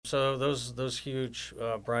So those huge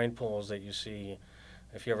brine pools that you see,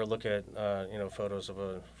 if you ever look at photos of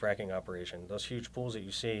a fracking operation, those huge pools that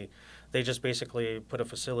you see, they just basically put a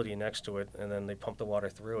facility next to it, and then they pump the water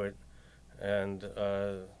through it, and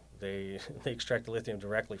they they extract the lithium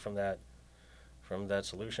directly from that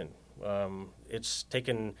solution. It's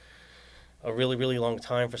taken a really, really long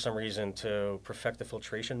time for some reason to perfect the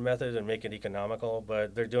filtration method and make it economical,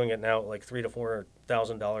 but they're doing it now at like $3,000 to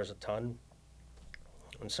 $4,000 a ton.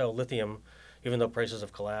 And so lithium, even though prices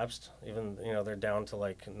have collapsed, even they're down to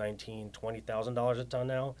like $19,000-$20,000 a ton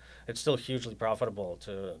now, it's still hugely profitable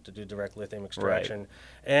to do direct lithium extraction, Right.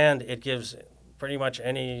 and it gives pretty much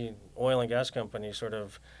any oil and gas company sort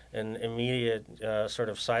of an immediate sort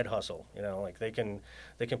of side hustle. Like they can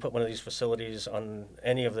put one of these facilities on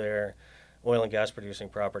any of their oil and gas producing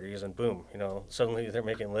properties, and boom, suddenly they're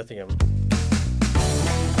making lithium.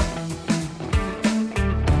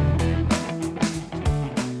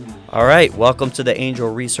 All right, welcome to the Angel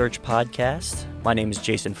Research Podcast. My name is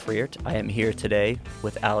Jason Freert. I am here today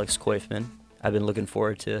with Alex Koifman. I've been looking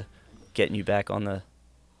forward to getting you back on the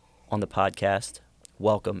podcast.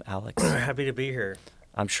 Welcome, Alex. Happy to be here.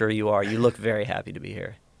 I'm sure you are. You look very happy to be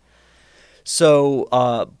here.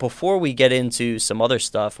 So before we get into some other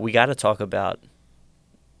stuff, we got to talk about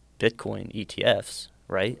Bitcoin ETFs,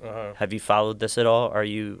 right? Uh-huh. Have you followed this at all? Are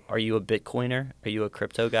you a Bitcoiner? Are you a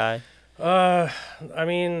crypto guy? I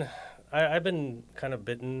mean, I've been kind of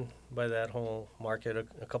bitten by that whole market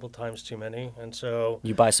a couple times too many, and so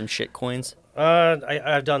You buy some shit coins?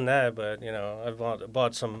 I've done that, but I've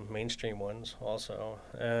bought some mainstream ones also,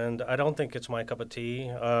 and I don't think it's my cup of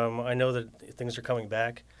tea. I know that things are coming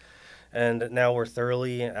back, and now we're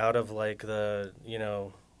thoroughly out of like the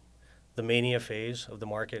mania phase of the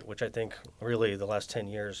market, which I think really the last 10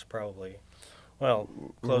 years probably, well,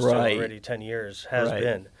 close to Right. already 10 years has Right.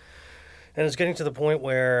 been. And it's getting to the point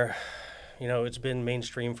where, it's been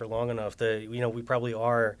mainstream for long enough that, we probably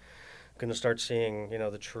are going to start seeing,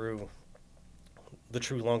 the true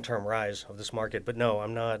long-term rise of this market. But no,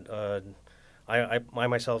 I'm not, I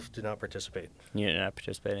myself do not participate. You're not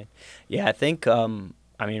participating? Yeah, I think,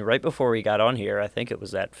 right before we got on here, I think it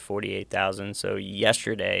was at 48,000. So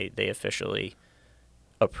yesterday they officially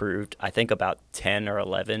approved, I think, about 10 or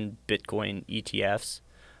 11 Bitcoin ETFs.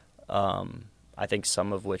 I think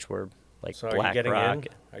some of which were like So are you getting BlackRock.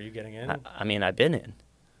 in? Are you getting in? I've been in.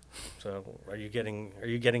 So are you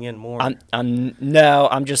getting in more? I'm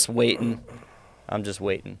just waiting.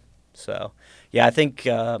 So, yeah, I think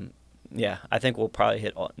we'll probably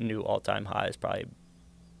hit new all-time highs probably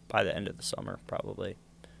by the end of the summer, probably.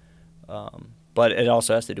 But it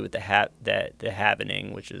also has to do with the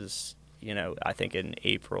halvening, which is, I think in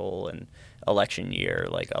April and election year,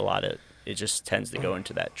 like a lot of it just tends to go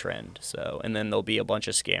into that trend. So, and then there'll be a bunch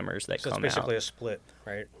of scammers that come out. So it's basically a split,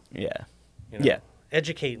 right? Yeah. Yeah.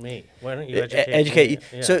 Educate me. Why don't you educate me?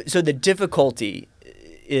 You? Yeah. So the difficulty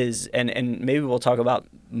is, and maybe we'll talk about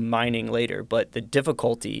mining later, but the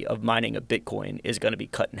difficulty of mining a Bitcoin is going to be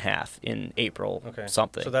cut in half in April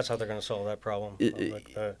something. So that's how they're going to solve that problem,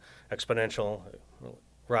 like the exponential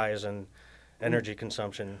rise in energy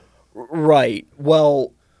consumption. Right.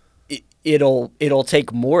 Well, it'll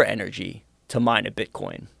take more energy to mine a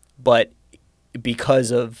Bitcoin, but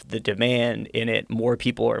because of the demand in it, more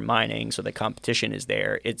people are mining, so the competition is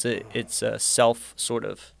there. It's a self sort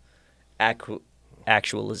of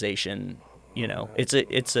actualization.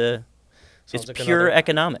 It's Like pure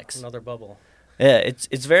economics. Another bubble. Yeah,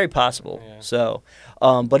 it's very possible. Yeah. So,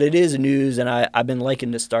 but it is news, and I've been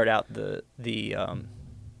liking to start out the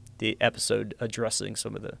episode addressing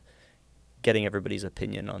some of getting everybody's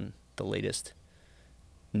opinion on the latest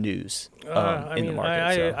news in the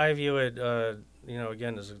market. I view it,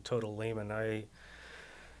 again, as a total layman. I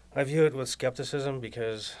view it with skepticism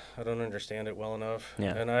because I don't understand it well enough.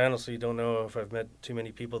 Yeah. And I honestly don't know if I've met too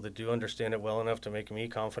many people that do understand it well enough to make me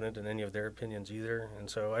confident in any of their opinions either. And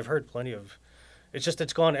so I've heard plenty of,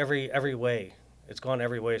 it's gone every way. It's gone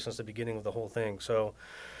every way since the beginning of the whole thing. So,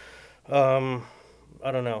 I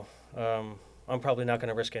don't know. I'm probably not going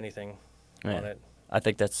to risk anything on it. I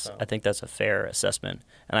think that's a fair assessment,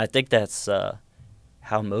 and I think that's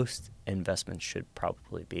how most investments should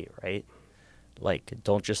probably be, right? Like,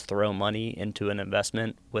 don't just throw money into an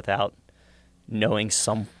investment without knowing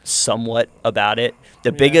somewhat about it.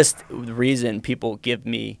 The biggest reason people give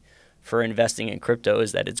me for investing in crypto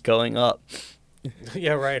is that it's going up.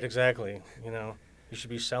 Yeah, right, exactly. You should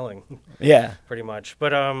be selling. Yeah, pretty much.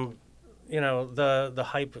 But the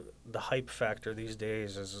hype factor these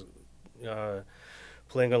days is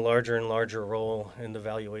playing a larger and larger role in the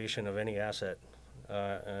valuation of any asset.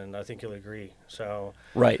 and I think you'll agree. So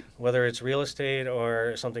Right. whether it's real estate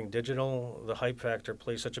or something digital, the hype factor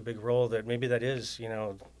plays such a big role that maybe that is,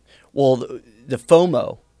 Well, the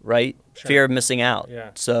FOMO, right? Sure. Fear of missing out.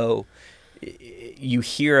 Yeah. So you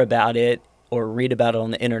hear about it or read about it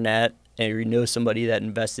on the internet, and you know somebody that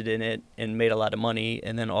invested in it and made a lot of money,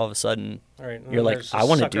 and then all of a sudden All right. And you're like, there's a I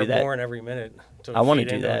want to sucker do that. born every minute. I want to feed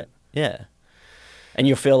do into that. it. Yeah. And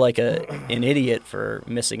you'll feel like an idiot for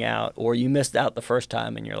missing out, or you missed out the first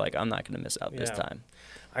time, and you're like, I'm not going to miss out this Yeah. time.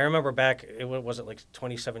 I remember back, was it like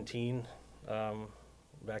 2017,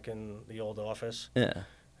 back in the old office, Yeah.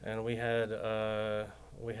 and we had a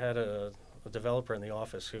developer in the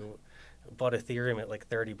office who bought Ethereum at like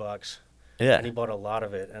 $30. Yeah. And he bought a lot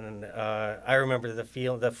of it. And I remember the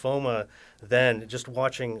FOMA then, just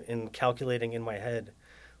watching and calculating in my head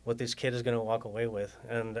what this kid is going to walk away with.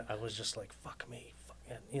 And I was just like, fuck me,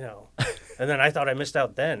 And then I thought I missed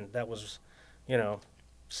out then. That was,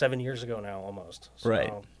 7 years ago now almost. So,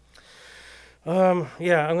 Right.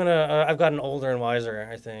 Yeah, I've gotten older and wiser,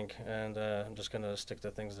 I think. And I'm just going to stick to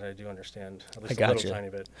things that I do understand, at least a little tiny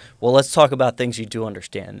bit. Well, let's talk about things you do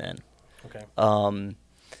understand then. Okay.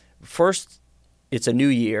 First, it's a new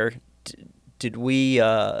year. Did we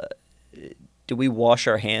wash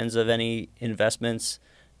our hands of any investments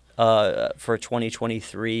for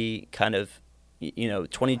 2023? Kind of,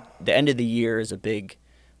 the end of the year is a big,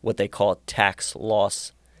 what they call tax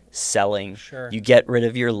loss selling. Sure. You get rid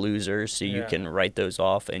of your losers, so you Yeah. can write those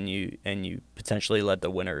off, and you potentially let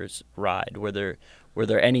the winners ride. Were there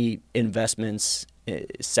any investments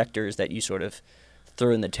sectors that you sort of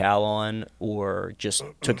threw in the towel on, or just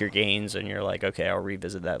took your gains and you're like, okay, I'll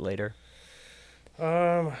revisit that later?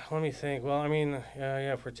 Let me think. Well, I mean,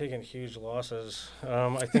 yeah, if we're taking huge losses,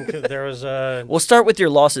 I think that there was a. We'll start with your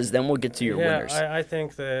losses, then we'll get to your winners. I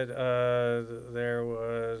think that there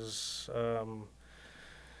was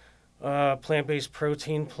plant-based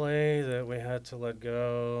protein play that we had to let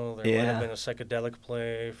go. There might have been a psychedelic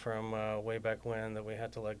play from way back when that we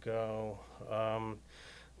had to let go.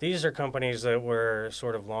 These are companies that were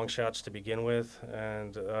sort of long shots to begin with,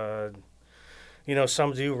 and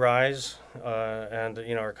some do rise, and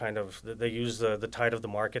are kind of, they use the tide of the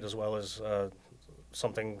market as well as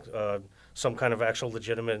some kind of actual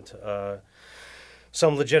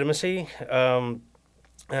some legitimacy,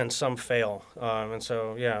 and some fail, and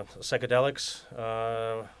so psychedelics.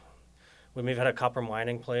 We may have had a copper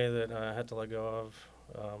mining play that I had to let go of.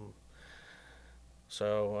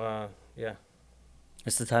 Yeah.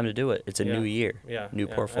 It's the time to do it. It's a new year, new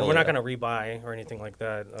portfolio. And we're not going to rebuy or anything like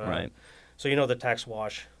that. Right. So the tax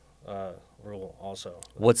wash rule also.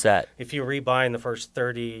 What's that? If you rebuy in the first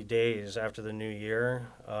 30 days after the new year,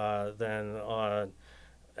 then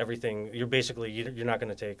everything, you're not going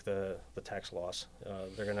to take the tax loss.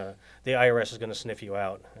 The IRS is going to sniff you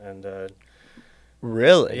out, and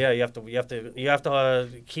really? Yeah, you have to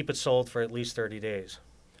keep it sold for at least 30 days.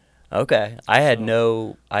 Okay, I had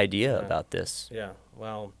no idea about this. Yeah,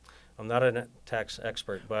 well, I'm not a tax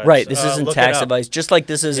expert, but right, this isn't tax advice. Just like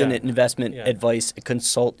this isn't Yeah. investment advice.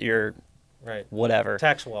 Consult your whatever.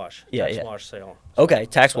 Tax wash. Wash sale. Okay,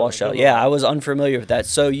 tax wash sale. Yeah, I I was unfamiliar with that.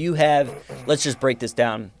 So you have, let's just break this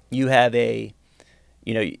down. You have a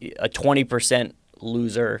 20%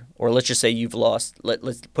 loser, or let's just say you've lost.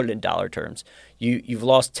 Let's put it in dollar terms. You've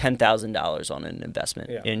lost $10,000 on an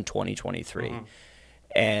investment in 2023. Mm-hmm.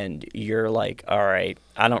 And you're like, all right,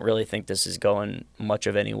 I don't really think this is going much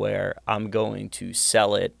of anywhere. I'm going to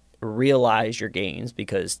sell it, realize your gains,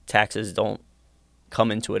 because taxes don't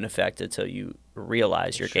come into an effect until you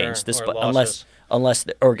realize your gains, unless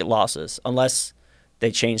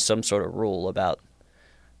they change some sort of rule about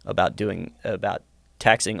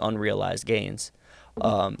taxing unrealized gains.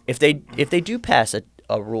 If they do pass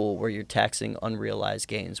a rule where you're taxing unrealized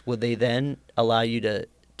gains, would they then allow you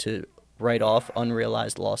to write off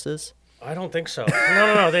unrealized losses? I don't think so.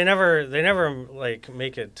 No. They never like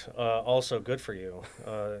make it also good for you.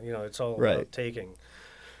 It's all about taking.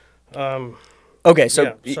 Okay,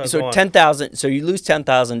 so 10,000. So you lose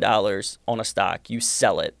 $10,000 on a stock. You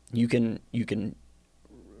sell it. You can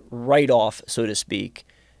write off, so to speak,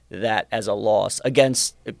 that as a loss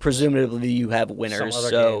against, presumably you have winners.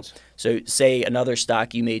 So say another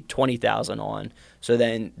stock you made 20,000 on. So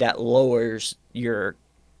then that lowers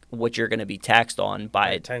what you're going to be taxed on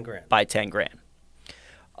by 10 grand. By 10 grand.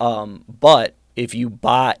 But if you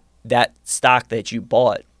buy that stock that you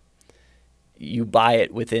bought, you buy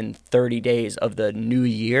it within 30 days of the new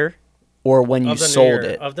year, or when you sold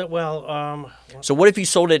it. So what if you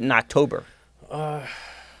sold it in October? I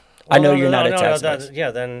know you're not a tax expert.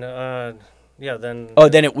 yeah, then. Oh,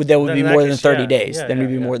 then it would then be in that more than case, 30 yeah, days. yeah, Then it yeah,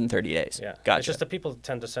 would be yeah. more than 30 days. Yeah, Gotcha. It's just that people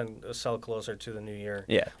tend to sell closer to the new year.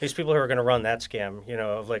 Yeah. These people who are going to run that scam,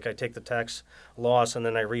 of like I take the tax loss and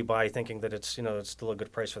then I rebuy thinking that it's it's still a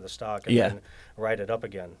good price for the stock and Yeah. then write it up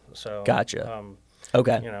again. So Gotcha.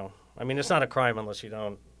 Okay. I mean, it's not a crime unless you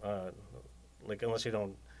don't unless you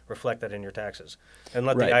don't reflect that in your taxes and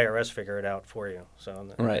let Right. the IRS figure it out for you. So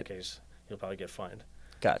in Right. that case, you'll probably get fined.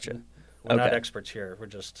 Gotcha. We're not Okay. experts here. We're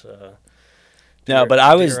just No, but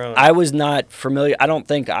own. I was not familiar. I don't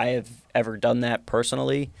think I have ever done that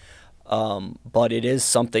personally. But it is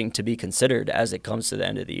something to be considered as it comes to the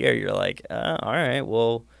end of the year. You're like, all right,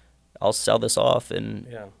 well, I'll sell this off and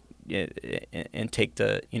and take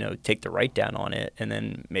the write down on it, and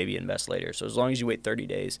then maybe invest later. So as long as you wait 30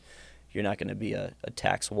 days, you're not going to be a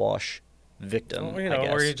tax wash victim. Well, I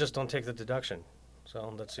guess. or you just don't take the deduction.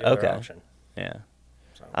 So that's the other option. Yeah.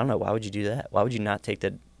 So. I don't know. Why would you do that? Why would you not take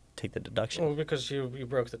the deduction? Well, because you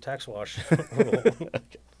broke the tax wash rule. Okay.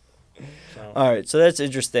 So, All right, so that's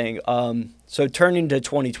interesting. So turning to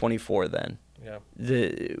 2024 then. yeah.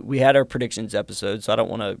 We had our predictions episode, so I don't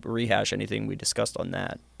want to rehash anything we discussed on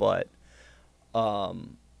that. But what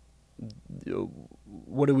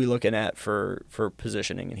are we looking at for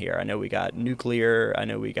positioning in here? I know we got nuclear. I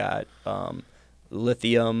know we got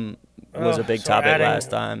lithium was a big so topic adding- last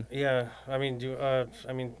time. Yeah, I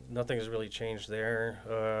mean, nothing has really changed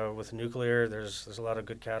there. With nuclear, there's a lot of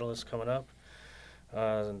good catalysts coming up.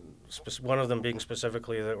 One of them being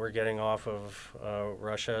specifically that we're getting off of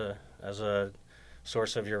Russia as a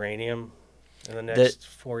source of uranium in the next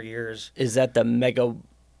 4 years. Is that the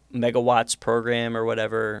megawatts program or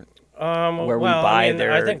whatever? Where we well, buy I mean,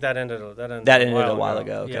 their. I think that ended a while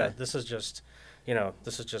ago. Okay. Yeah, this is just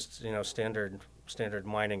standard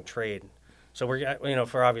mining trade. So we're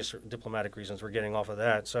for obvious diplomatic reasons we're getting off of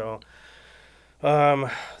that. So the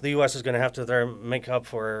U.S. is going to have to make up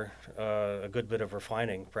for a good bit of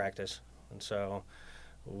refining practice, and so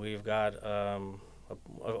we've got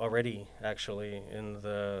already actually in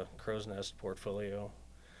the Crow's Nest portfolio.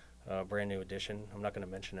 Brand new addition. I'm not going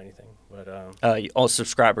to mention anything, but all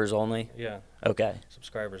subscribers only. yeah, Okay.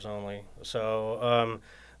 subscribers only. So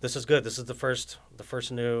this is good. This is the first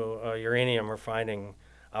new uranium refining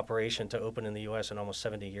operation to open in the U.S. in almost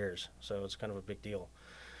 70 years. So it's kind of a big deal,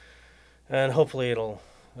 and hopefully it'll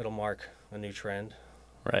mark a new trend.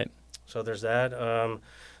 Right. So there's that.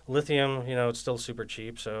 Lithium, it's still super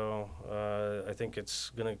cheap, so I think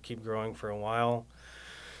it's going to keep growing for a while,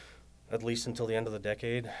 at least until the end of the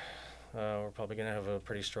decade. We're probably going to have a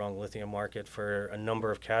pretty strong lithium market for a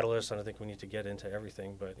number of catalysts. I don't think we need to get into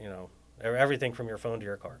everything, but everything from your phone to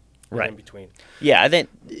your car, right in between. Yeah, I think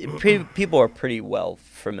people are pretty well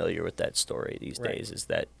familiar with that story these days. Is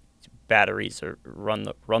that batteries run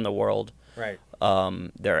the world? Right.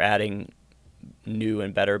 They're adding new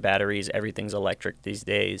and better batteries. Everything's electric these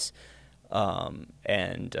days,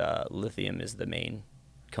 and lithium is the main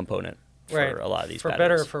component for a lot of these for batteries.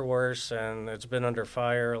 better or for worse, and it's been under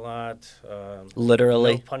fire a lot.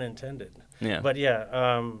 Literally. No pun intended. Yeah. But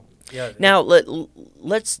yeah. Now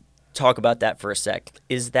let's talk about that for a sec.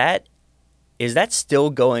 Is that still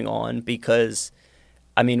going on? Because,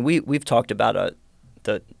 I mean, we've talked about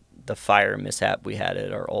the fire mishap we had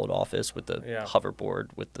at our old office with the hoverboard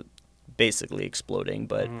with the basically exploding.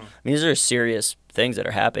 But I mean, these are serious things that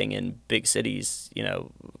are happening in big cities.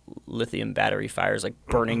 Lithium battery fires, like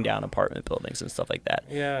burning down apartment buildings and stuff like that.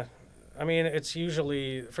 Yeah, I mean, it's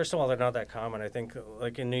usually, first of all, they're not that common. I think,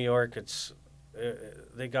 like in New York,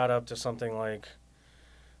 they got up to something like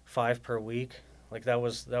 5 per week. Like that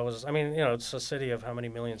was. I mean, it's a city of how many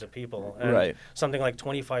millions of people, and Right. something like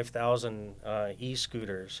 25,000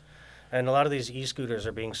 e-scooters. And a lot of these e-scooters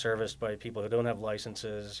are being serviced by people who don't have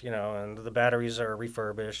licenses, and the batteries are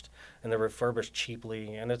refurbished, and they're refurbished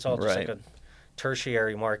cheaply, and it's all just like a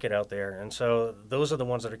tertiary market out there. And so those are the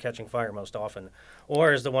ones that are catching fire most often.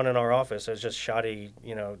 Or as the one in our office is just shoddy,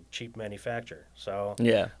 cheap manufacture. So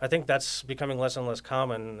Yeah. I think that's becoming less and less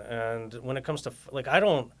common. And when it comes to, I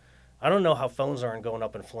don't know how phones aren't going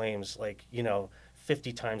up in flames,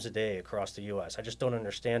 50 times a day across the U.S. I just don't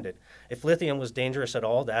understand it. If lithium was dangerous at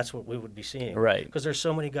all, that's what we would be seeing. Right. Because there's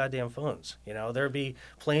so many goddamn phones. There'd be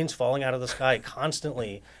planes falling out of the sky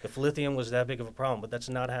constantly if lithium was that big of a problem. But that's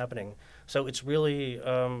not happening. So it's really,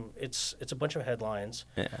 it's a bunch of headlines.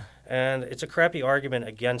 Yeah. And it's a crappy argument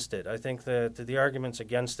against it. I think that the arguments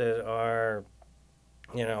against it are,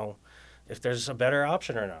 if there's a better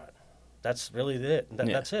option or not. That's really it.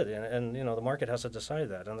 That's it. And the market has to decide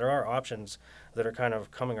that. And there are options that are kind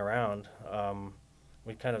of coming around.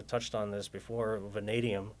 We kind of touched on this before,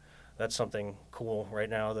 vanadium. That's something cool right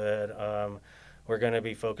now that we're going to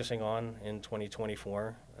be focusing on in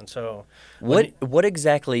 2024. And so, What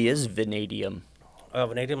exactly is vanadium?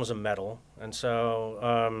 vanadium is a metal, and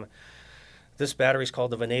so this battery is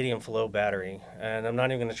called the Vanadium flow battery, and I'm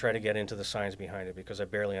not even going to try to get into the science behind it because I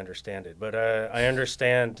barely understand it. But I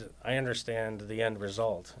understand the end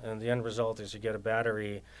result, and the end result is you get a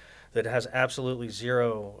battery that has absolutely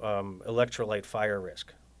zero electrolyte fire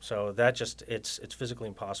risk. So that just it's physically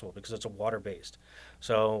impossible because it's a water based.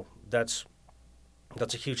 So that's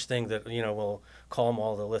a huge thing that will calm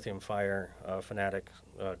all the lithium fire fanatic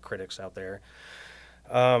critics out there.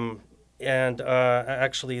 And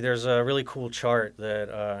actually, there's a really cool chart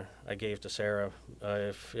that I gave to Sarah.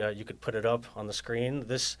 If you could put it up on the screen,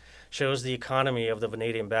 this shows the economy of the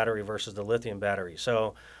vanadium battery versus the lithium battery.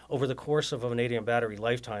 So, over the course of a vanadium battery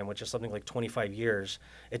lifetime, which is something like 25 years,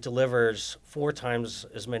 it delivers 4 times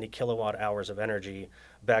as many kilowatt hours of energy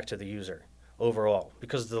back to the user overall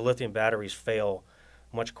because the lithium batteries fail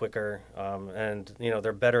much quicker, and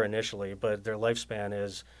they're better initially, but their lifespan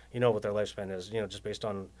is what their lifespan is just based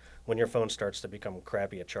on when your phone starts to become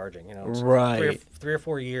crappy at charging. It's Right. 3 or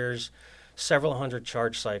 4 years, several hundred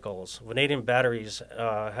charge cycles. Vanadium batteries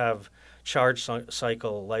have charge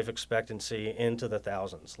cycle life expectancy into the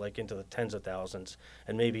thousands, like into the tens of thousands,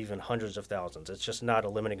 and maybe even hundreds of thousands. It's just not a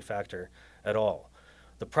limiting factor at all.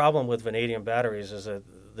 The problem with vanadium batteries is that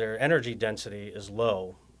their energy density is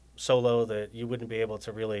low, so low that you wouldn't be able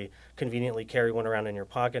to really conveniently carry one around in your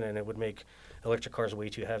pocket, and it would make electric cars way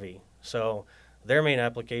too heavy. So their main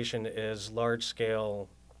application is large-scale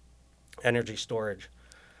energy storage.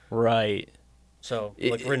 Right. So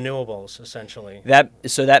like renewables, essentially.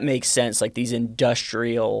 So that makes sense. Like these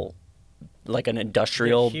industrial, like an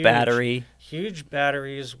industrial battery. Huge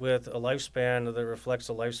batteries with a lifespan that reflects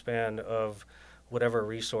the lifespan of whatever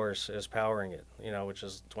resource is powering it, which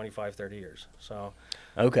is 25, 30 years. So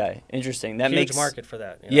Okay, interesting. That huge makes market for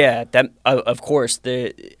that. Yeah, that of course.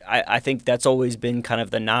 I think that's always been kind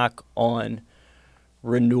of the knock on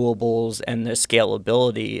renewables and the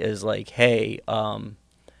scalability is like, hey, wind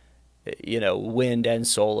and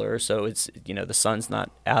solar. So it's the sun's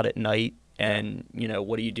not out at night, and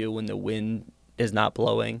what do you do when the wind is not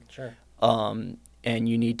blowing? Sure. And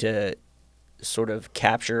you need to sort of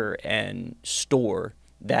capture and store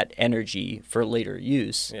that energy for later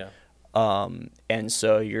use. Yeah. And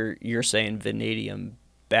so you're saying vanadium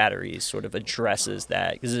batteries sort of addresses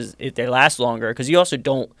that because if they last longer, because you also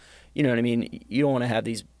don't, you know what I mean? You don't want to have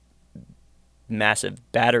these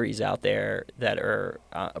massive batteries out there that are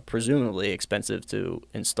presumably expensive to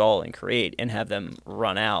install and create and have them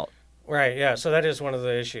run out. Right, yeah. So that is one of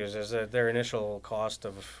the issues is that their initial cost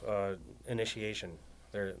of initiation,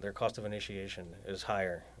 their cost of initiation is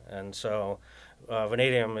higher. And so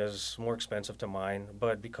vanadium is more expensive to mine,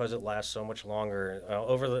 but because it lasts so much longer,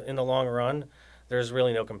 in the long run, there's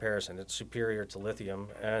really no comparison. It's superior to lithium,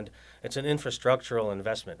 and it's an infrastructural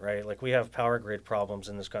investment, right? Like we have power grid problems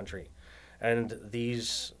in this country, and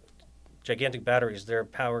these gigantic batteries, they're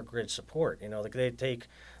power grid support. Like they take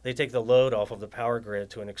the load off of the power grid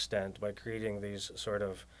to an extent by creating these sort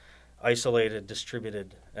of isolated,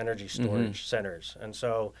 distributed energy storage centers. And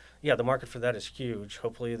so, yeah, the market for that is huge.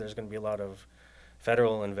 Hopefully, there's going to be a lot of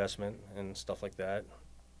federal investment and stuff like that.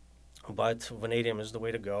 But vanadium is the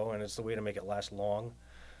way to go, and it's the way to make it last long.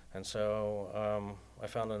 And so I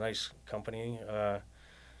found a nice company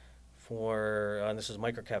and this is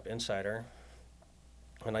Microcap Insider,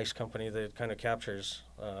 a nice company that kind of captures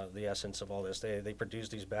the essence of all this. They produce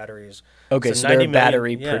these batteries. Okay, so they're a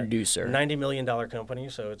battery producer. $90 million company,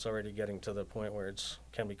 so it's already getting to the point where it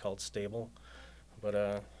can be called stable.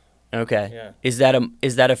 But okay, yeah. Is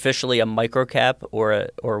that officially a microcap or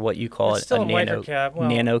what you call it's it still a nano microcap. Well,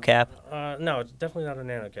 nanocap? No, it's definitely not a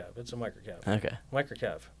nanocap. It's a microcap. Okay,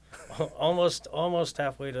 Microcap, almost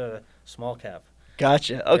halfway to small cap.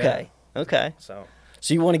 gotcha. Okay, Yeah. okay.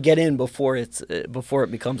 So you want to get in before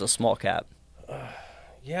it becomes a small cap.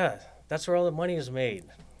 yeah, that's where all the money is made.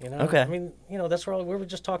 Okay. I mean, that's where we were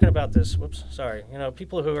just talking about this. Whoops, sorry.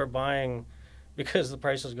 People who are buying because the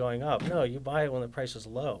price is going up. No, you buy it when the price is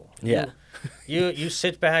low. Yeah. You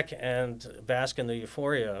sit back and bask in the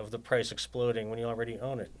euphoria of the price exploding when you already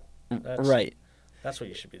own it. Right. That's what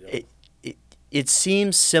you should be doing. It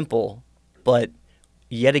seems simple, but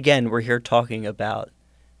yet again, we're here talking about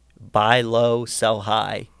buy low, sell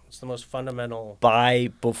high. It's the most fundamental. Buy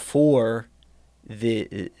before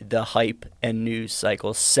the hype and news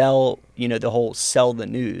cycle. Sell, the whole sell the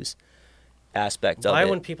news aspect of it. Buy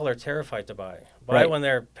when people are terrified to buy. Buy Right. when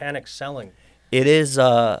they're panic selling. It is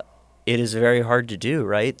very hard to do,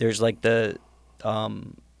 right? There's like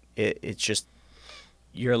it's just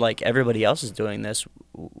you're like, everybody else is doing this,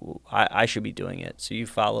 I should be doing it. So you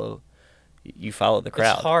follow the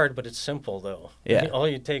crowd. It's hard, but it's simple, though. Yeah. All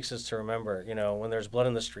it takes is to remember, when there's blood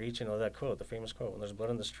in the streets, that quote, the famous quote, when there's blood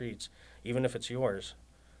in the streets, even if it's yours,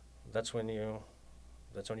 that's when you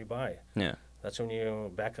buy. Yeah. That's when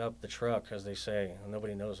you back up the truck, as they say.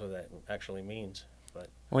 Nobody knows what that actually means. But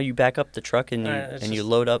Well, you back up the truck and you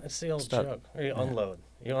load up. it's the old stuff. truck. Or you unload.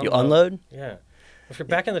 You unload? Yeah. If you're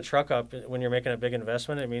backing the truck up when you're making a big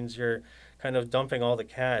investment, it means you're kind of dumping all the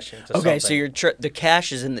cash into something. Okay, so the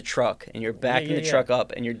cash is in the truck, and you're backing the truck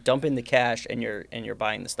up, and you're dumping the cash, and you're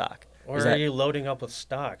buying the stock. Or are you loading up with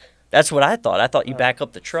stock? That's what I thought. I thought you back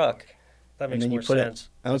up the truck. That makes then you more put it- sense.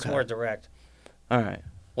 It's okay. more direct. All right.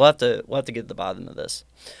 We'll have to get to the bottom of this.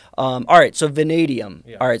 All right. So vanadium.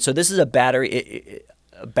 Yeah. All right. So this is a battery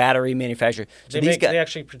manufacturer. So They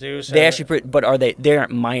actually produce. but they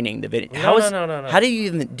aren't mining the vanadium. No. How do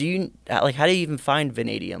you even find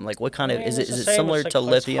vanadium? Like, what kind of is it similar to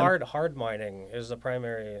lithium? Hard mining is the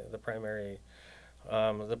primary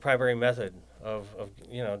method of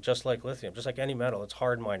just like lithium, just like any metal. It's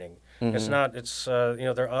hard mining. Mm-hmm. It's not. It's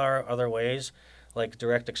there are other ways like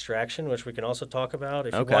direct extraction, which we can also talk about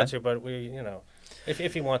if you want to. But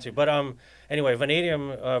if you want to. But anyway,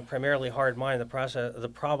 vanadium primarily hard mine.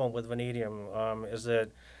 The problem with vanadium is that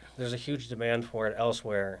there's a huge demand for it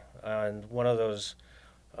elsewhere, and one of those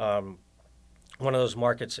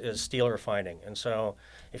markets is steel refining. And so,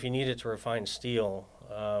 if you needed to refine steel,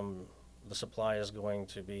 the supply is going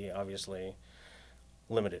to be obviously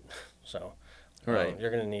limited. So, Right.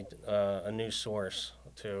 you're going to need a new source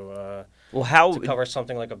to cover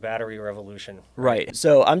something like a battery revolution. Right.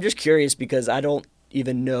 So I'm just curious because I don't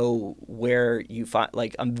even know where you find.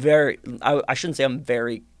 Like, I shouldn't say I'm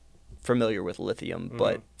very familiar with lithium,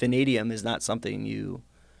 but vanadium is not something you.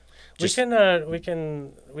 We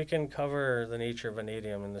can cover the nature of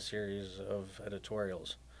vanadium in the series of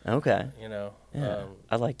editorials. Okay. Yeah.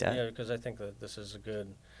 I like that. Yeah, because I think that this is a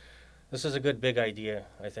good big idea.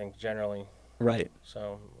 I think generally. Right.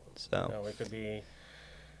 So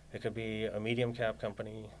it could be a medium cap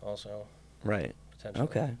company also. Right. Potentially.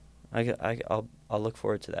 Okay. I'll look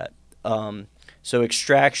forward to that. So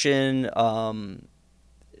extraction.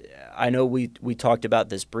 I know we talked about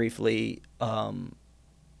this briefly.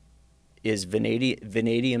 Is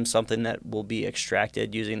vanadium something that will be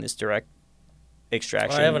extracted using this direct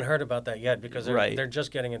extraction? Well, I haven't heard about that yet because Right. they're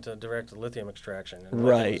just getting into direct lithium extraction. And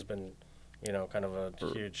Right. It's been, kind of a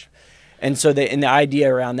huge. And so the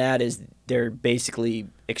idea around that is they're basically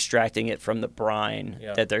extracting it from the brine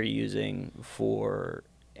that they're using for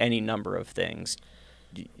any number of things,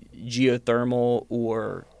 geothermal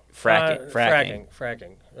or fracking.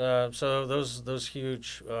 Fracking. So those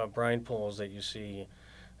huge brine pools that you see,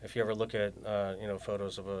 if you ever look at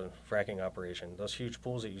photos of a fracking operation, those huge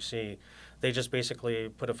pools that you see, they just basically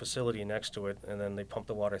put a facility next to it, and then they pump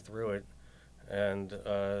the water through it, and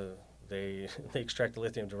they extract the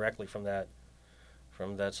lithium directly from that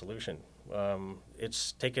solution.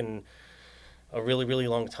 It's taken a really, really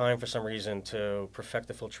long time for some reason to perfect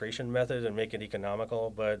the filtration method and make it economical,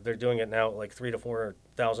 but they're doing it now at like $3,000 to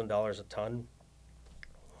 $4,000 a ton.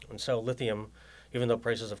 And so lithium, even though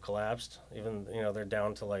prices have collapsed, even they're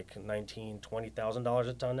down to like $19,000 to $20,000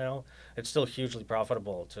 a ton now, it's still hugely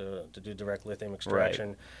profitable to do direct lithium extraction,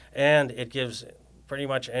 Right. And it gives pretty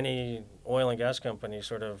much any oil and gas company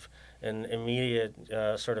sort of an immediate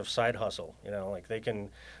sort of side hustle. Like they can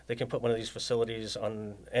put one of these facilities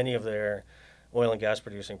on any of their oil and gas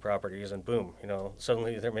producing properties, and boom,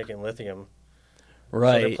 suddenly they're making lithium.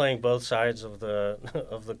 Right. So they're playing both sides of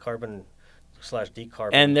the carbon /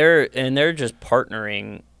 decarbon. And they're just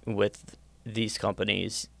partnering with these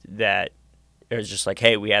companies that are just like,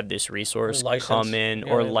 hey, we have this resource, come in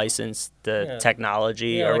or license the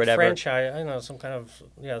technology or like whatever. Franchise, some kind of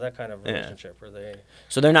that kind of relationship where they.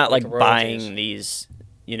 So they're not like the buying these,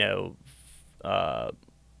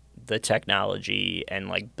 the technology and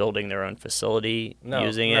like building their own facility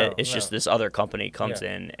using it. It's just this other company comes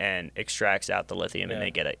in and extracts out the lithium and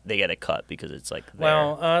they get a cut because it's like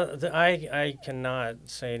I cannot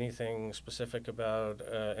say anything specific about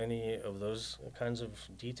any of those kinds of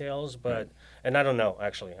details, but and I don't know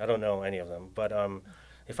actually. I don't know any of them, but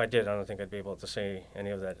if I did, I don't think I'd be able to say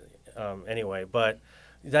any of that anyway. But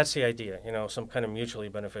that's the idea, some kind of mutually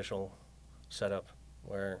beneficial setup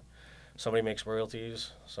where somebody makes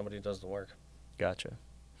royalties, somebody does the work. Gotcha.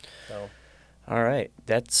 So. All right,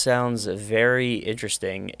 that sounds very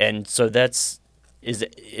interesting. And so is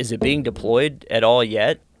it being deployed at all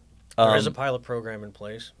yet? There is a pilot program in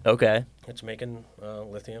place. Okay. It's making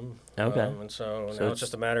lithium. Okay. And so now it's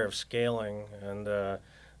just a matter of scaling and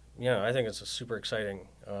I think it's a super exciting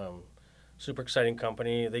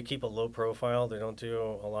company. They keep a low profile. They don't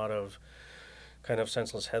do a lot of kind of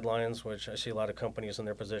senseless headlines, which I see a lot of companies in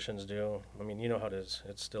their positions do. I mean, you know how it is.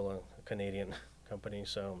 It's still a Canadian company,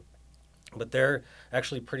 so but they're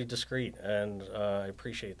actually pretty discreet, and I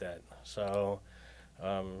appreciate that. So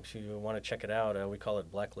if you want to check it out, we call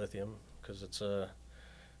it black lithium because it's a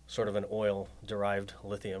sort of an oil-derived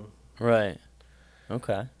lithium. Right.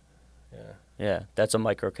 Okay. Yeah, Yeah, that's a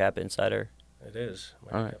microcap insider. it is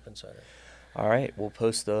All right. Microcap Insider. All right, we'll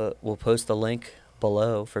post the link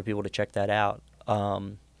below for people to check that out.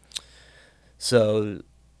 So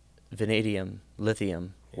vanadium,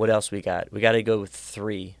 lithium. What Yeah. else we got? We got to go with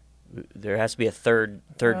three. There has to be a third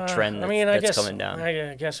trend I mean, that's coming down.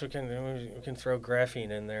 I guess we can throw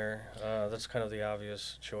graphene in there. That's kind of the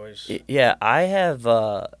obvious choice. Yeah, I have.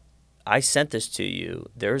 I sent this to you.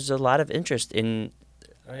 There's a lot of interest in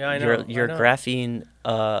Yeah, I your know. your graphene.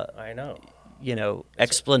 I know.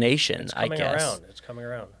 Explanation. It's I coming guess. around. It's coming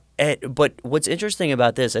around. But what's interesting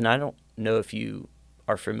about this, and I don't know if you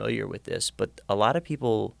are familiar with this, but a lot of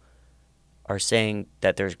people are saying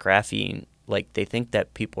that there's graphene. Like they think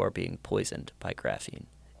that people are being poisoned by graphene.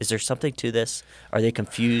 Is there something to this? Are they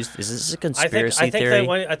confused? Is this a conspiracy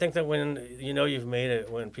theory? I think that when you've made it,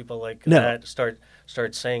 when people like No. that start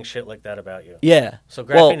saying shit like that about you. Yeah. So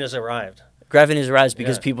Well, graphene has arrived. graphene has arrived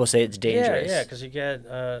because Yeah. people say it's dangerous. Yeah, because you get.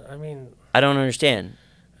 I mean, I don't understand.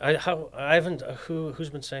 I haven't. Who's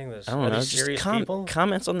been saying this? I don't Are know. these Just serious people?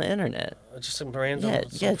 comments on the internet. Just some random. Yeah,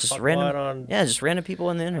 some just fuckwad random. On. Yeah, just random people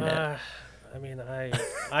on the internet. I mean, I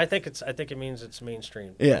think it means it's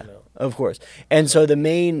mainstream. Yeah, of course. And so the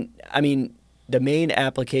main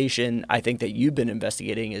application I think that you've been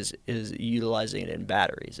investigating is utilizing it in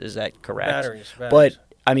batteries. Is that correct? Batteries. But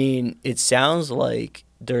I mean, it sounds like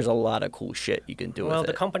there's a lot of cool shit you can do with it. Well,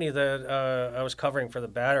 the company that I was covering for the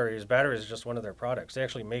batteries is just one of their products. They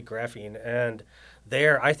actually make graphene, and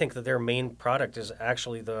I think that their main product is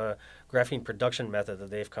actually the graphene production method that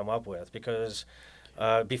they've come up with, because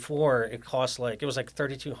before it was like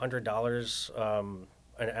 $3,200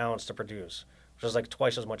 an ounce to produce, which was like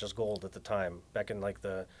twice as much as gold at the time, back in like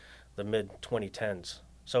the mid 2010s.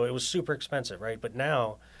 So it was super expensive, right? But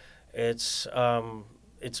now it's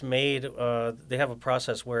made. They have a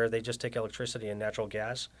process where they just take electricity and natural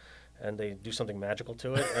gas, and they do something magical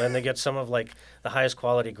to it, and they get some of like the highest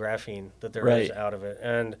quality graphene that there is Right. out of it.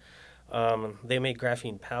 And they make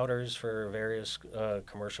graphene powders for various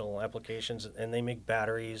commercial applications, and they make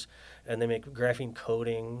batteries, and they make graphene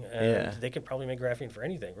coating, and Yeah. they can probably make graphene for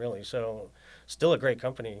anything, really. So, still a great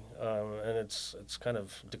company, and it's kind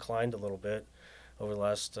of declined a little bit over the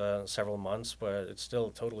last several months, but it's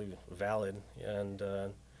still totally valid, and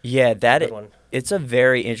Yeah, good one. it's a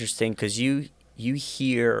very interesting because you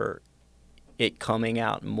hear it coming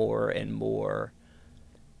out more and more,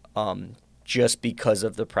 just because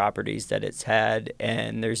of the properties that it's had,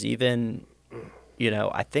 and there's even,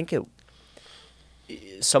 I think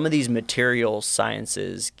some of these material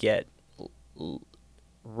sciences get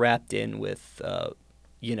wrapped in with,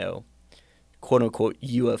 quote unquote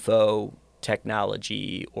UFO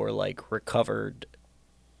technology or like recovered,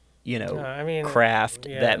 I mean, craft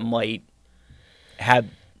yeah. that might have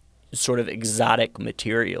sort of exotic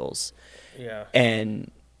materials. Yeah.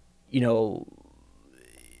 And,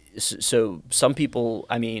 so some people,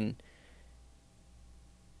 I mean,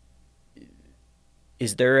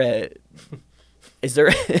 is there is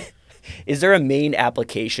there a main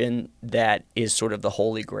application that is sort of the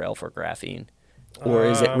holy grail for graphene? Or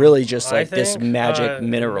is it really just like this magic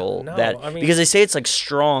mineral no, that, I mean, because they say it's like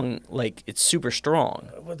strong, like it's super strong.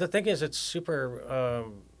 Well, the thing is, it's super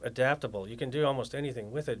adaptable. You can do almost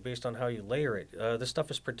anything with it based on how you layer it. This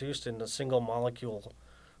stuff is produced in the single molecule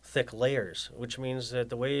thick layers, which means that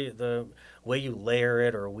the way you layer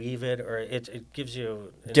it or weave it, or it gives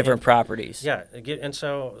you Different properties. Yeah, and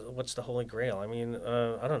so what's the holy grail? I mean,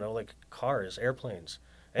 I don't know, like cars, airplanes,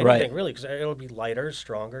 anything Right. really, because it'll be lighter,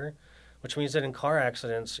 stronger, which means that in car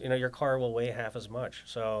accidents, your car will weigh half as much.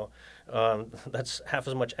 So that's half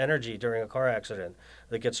as much energy during a car accident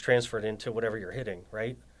that gets transferred into whatever you're hitting,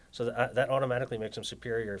 right? So that automatically makes them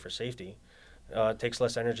superior for safety. It takes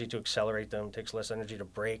less energy to accelerate them, takes less energy to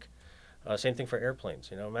brake. Same thing for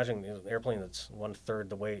airplanes. Imagine an airplane that's 1/3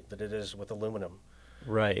 the weight that it is with aluminum.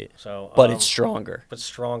 Right. So, But it's stronger. But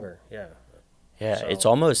stronger, yeah. Yeah, So- it's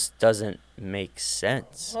almost doesn't make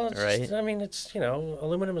sense, Well, right? I mean,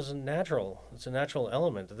 aluminum is It's a natural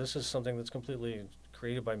element. This is something that's completely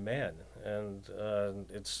created by man, and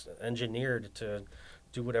it's engineered to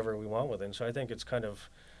do whatever we want with it. And so I think it's kind of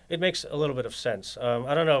it makes a little bit of sense.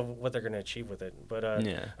 I don't know what they're going to achieve with it, but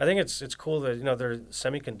Yeah. I think it's cool that they're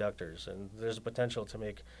semiconductors, and there's a potential to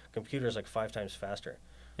make computers like 5 times faster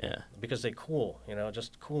Yeah. because they cool.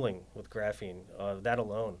 Just cooling with graphene, that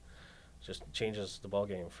alone just changes the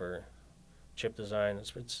ballgame for chip design.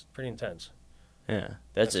 It's pretty intense. Yeah.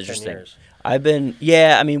 That's 10 interesting. years.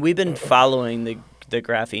 I mean, we've been following the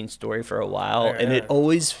graphene story for a while, and it Yeah.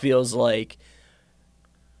 always feels like,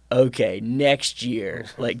 okay, next year,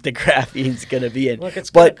 like the graphene's gonna be in. Look,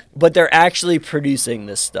 it's but they're actually producing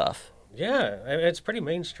this stuff. yeah, it's pretty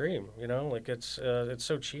mainstream. Like it's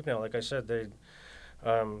so cheap now. Like I said,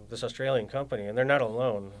 this Australian company, and they're not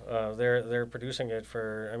alone. They're producing it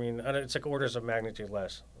for. I mean, it's like orders of magnitude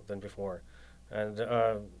less than before, and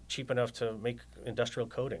cheap enough to make industrial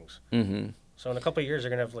coatings. Mm-hmm. So in a couple of years, they're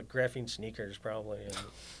gonna have like graphene sneakers probably,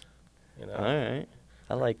 and All right,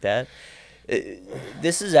 I like that.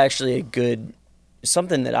 This is actually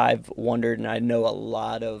something that I've wondered, and I know a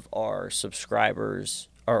lot of our subscribers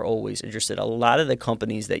are always interested. A lot of the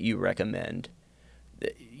companies that you recommend,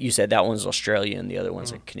 you said that one's Australian, the other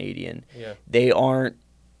one's a Canadian. Yeah. They aren't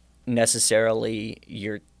necessarily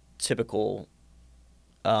your typical,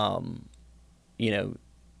 NASDAQ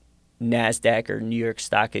or New York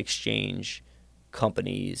Stock Exchange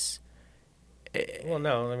companies. Well,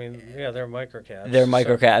 no, I mean, yeah, they're microcaps. They're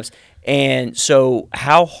microcaps. And so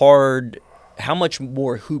how much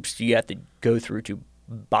more hoops do you have to go through to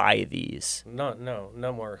buy these?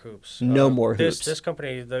 No more hoops. No more hoops. This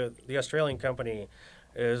company, the Australian company,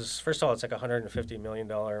 is, first of all, it's like $150 million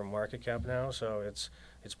market cap now, so it's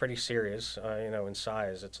pretty serious. In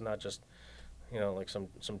size. It's not just like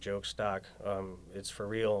some joke stock. It's for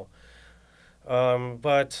real.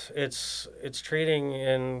 But it's trading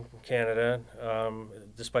in Canada,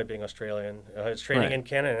 despite being Australian. It's trading Right. in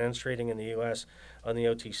Canada and it's trading in the U.S. on the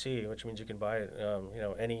OTC, which means you can buy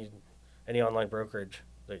it. Any online brokerage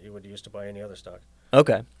that you would use to buy any other stock.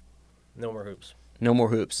 Okay. No more hoops. No more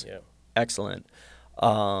hoops. Yeah. Excellent.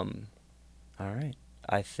 All right.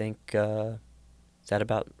 I think that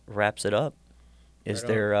about wraps it up. Is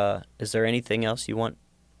Right there anything else you want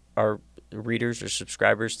our readers or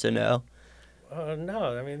subscribers to know?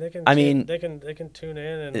 No, I mean they can. They can tune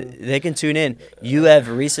in and They can tune in. You have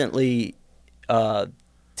recently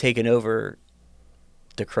taken over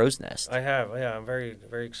the Crow's Nest. I have. Yeah, I'm very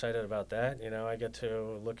very excited about that. I get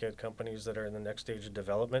to look at companies that are in the next stage of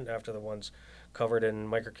development after the ones covered in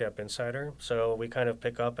Microcap Insider. So we kind of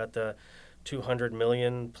pick up at the $200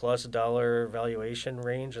 million plus valuation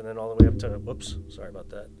range, and then all the way up to sorry about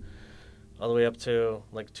that, all the way up to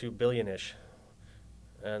like $2 billion ish,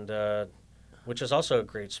 and which is also a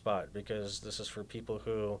great spot because this is for people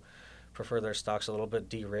who prefer their stocks a little bit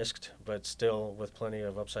de-risked, but still with plenty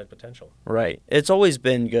of upside potential. Right. It's always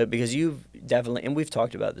been good because you've definitely, and we've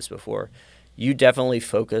talked about this before, you definitely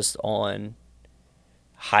focused on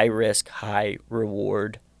high risk, high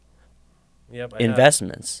reward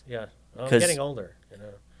investments. Yeah. I'm getting older,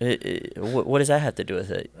 What does that have to do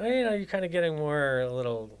with it? You're kind of getting a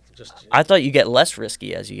little just. I thought you get less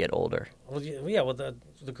risky as you get older. Well, yeah. Well, the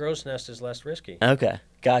Crow's Nest is less risky. Okay,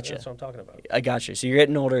 gotcha. That's what I'm talking about. I gotcha. So you're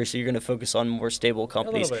getting older, so you're going to focus on more stable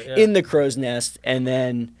companies bit, yeah. in the Crow's Nest, and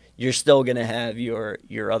then you're still going to have your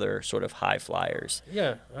other sort of high flyers.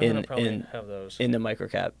 Yeah, I'm going to probably have those in the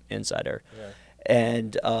Microcap Insider. Yeah.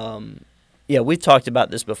 And we've talked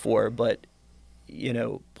about this before, but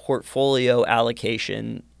portfolio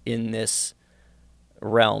allocation in this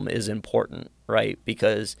realm is important, right?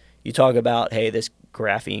 Because you talk about, hey, this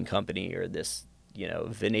graphene company or this,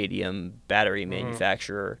 vanadium battery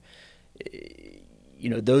manufacturer,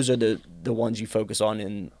 those are the ones you focus on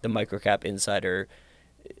in the Microcap Insider.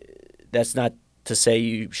 That's not to say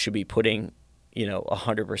you should be putting,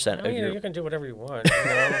 100% of your... You can do whatever you want.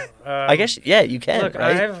 I guess, yeah, you can, look,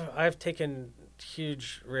 right? I've taken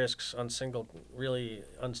huge risks on single, really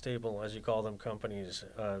unstable, as you call them, companies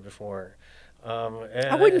before. And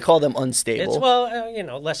I wouldn't call them unstable.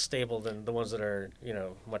 It's less stable than the ones that are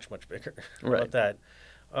much bigger. Right. About that.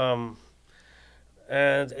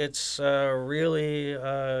 And it's really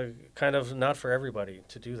kind of not for everybody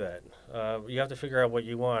to do that. You have to figure out what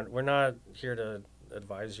you want. We're not here to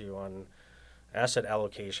advise you on asset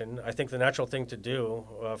allocation. I think the natural thing to do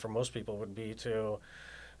for most people would be to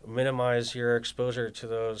minimize your exposure to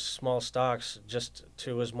those small stocks just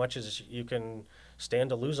to as much as you can stand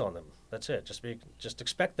to lose on them. That's it. Just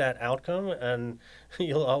expect that outcome, and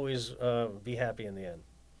you'll always be happy in the end.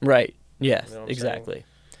 Right. Yeah. You know Exactly. Saying?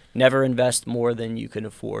 Never invest more than you can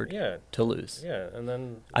afford to lose. Yeah, and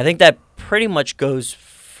then I think that pretty much goes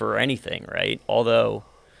for anything, right? Although,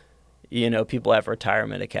 people have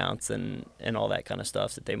retirement accounts and all that kind of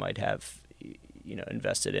stuff that they might have,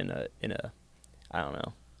 invested in a I don't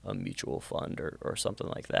know, a mutual fund or something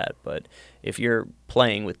like that. But if you're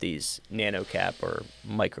playing with these nano cap or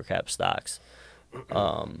micro cap stocks,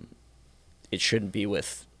 it shouldn't be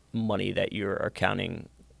with money that you're accounting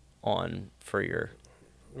on for your.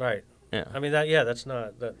 Right. Yeah. I mean, that's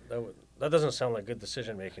not, that doesn't sound like good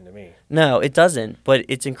decision making to me. No, it doesn't. But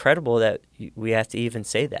it's incredible that we have to even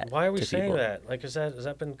say that. Why are we to saying people. that? Like, has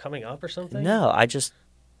that been coming up or something? No, I just,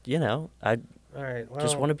 I All right. Well,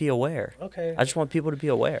 just want to be aware. Okay. I just want people to be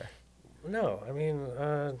aware. No, I mean,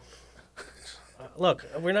 look,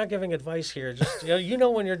 we're not giving advice here. Just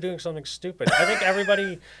when you're doing something stupid. I think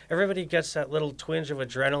everybody gets that little twinge of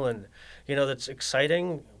adrenaline, that's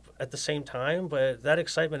exciting at the same time, but that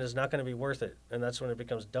excitement is not going to be worth it, and that's when it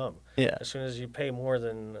becomes dumb. Yeah. As soon as you pay more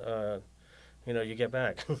than you get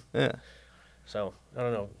back. Yeah. So I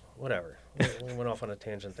don't know. Whatever. We went off on a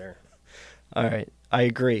tangent there. All right. I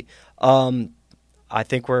agree. I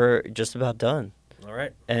think we're just about done. All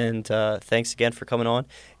right. And thanks again for coming on.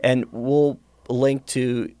 And we'll link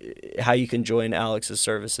to how you can join Alex's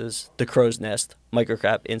services, the Crow's Nest,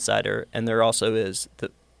 Microcap Insider, and there also is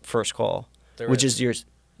the First Call, which is yours.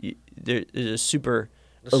 There is a super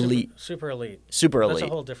elite. Super elite. Super elite. That's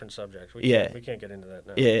a whole different subject. We can't get into that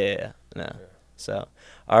now. Yeah. No. Yeah. So,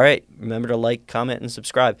 all right. Remember to like, comment, and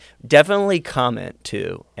subscribe. Definitely comment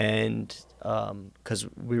too, and because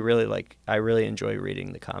I really enjoy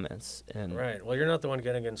reading the comments. And right. Well, you're not the one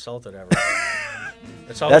getting insulted ever.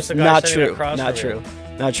 It's always the guy not sitting true. across Not from true.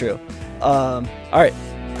 you. Not true. All right.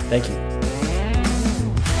 Thank you.